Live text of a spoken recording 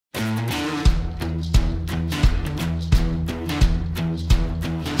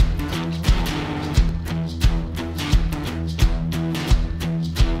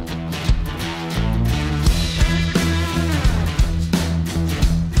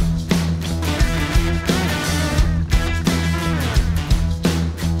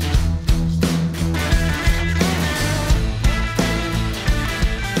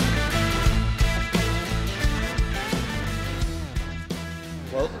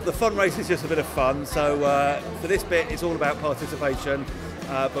The fun race is just a bit of fun, so for this bit it's all about participation,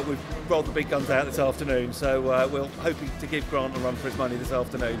 but we've rolled the big guns out this afternoon, so we're hoping to give Grant a run for his money this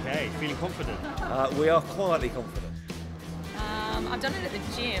afternoon. Okay, feeling confident? We are quietly confident. I've done it at the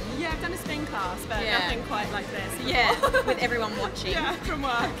gym. Yeah, I've done a spin class, but nothing quite like this. Yeah, with everyone watching. Yeah, from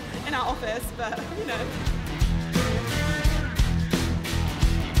work, in our office, but you know.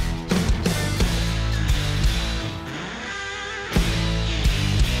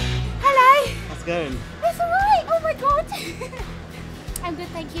 Hello! How's it going? It's alright! Oh my god! I'm good,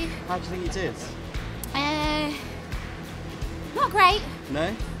 thank you. How do you think you did? Not great,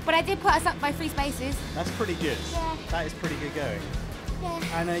 No? but I did put us up by 3 spaces. That's pretty good. Yeah. That is pretty good going.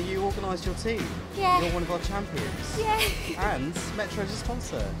 Yeah. And you organised your team. Yeah. You're one of our champions. Yeah. And Metro's a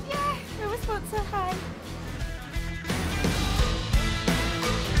sponsor. Yeah, we're a sponsor, hi.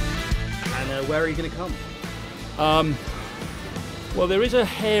 And where are you going to come? Well, there is a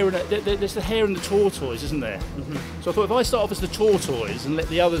hare and there's the hare and the tortoise, isn't there? Mm-hmm. So I thought if I start off as the tortoise and let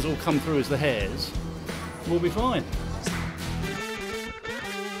the others all come through as the hares, we'll be fine.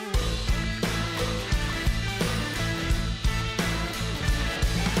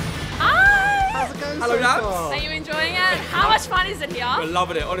 How's it going? Hello, so Nabs. far? Are you enjoying it? How much fun is it here? We're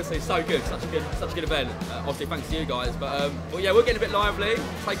loving it, honestly, so good, such a good event. Obviously, thanks to you guys, but well, yeah, we're getting a bit lively,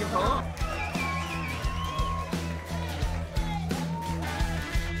 taking part.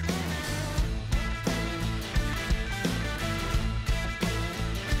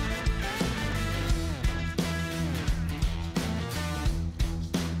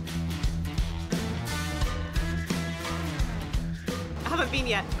 I haven't been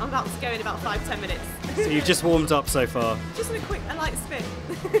yet. I'm about to go in about 5-10 minutes. So you've just warmed up so far. Just in a light spin.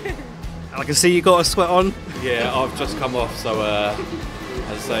 I can see you got a sweat on. Yeah, I've just come off, so as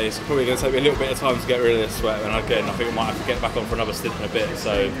I say, it's probably going to take me a little bit of time to get rid of this sweat, and again, I think I might have to get back on for another stint in a bit,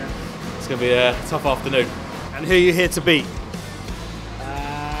 so it's going to be a tough afternoon. And who are you here to beat?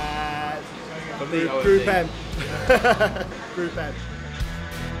 For me, Group M. Group M.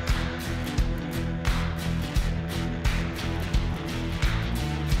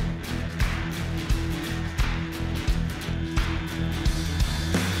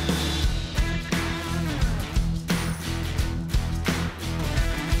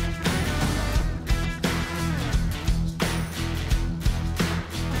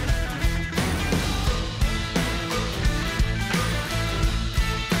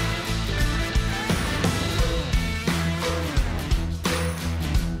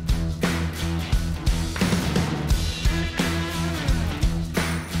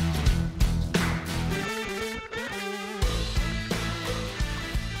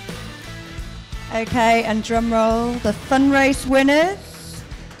 Okay, and drum roll, the fun race winners,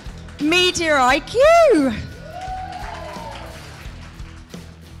 Media IQ.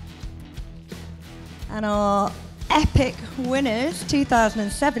 And our epic winners,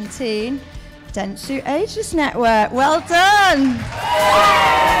 2017, Dentsu Ageless Network. Well done.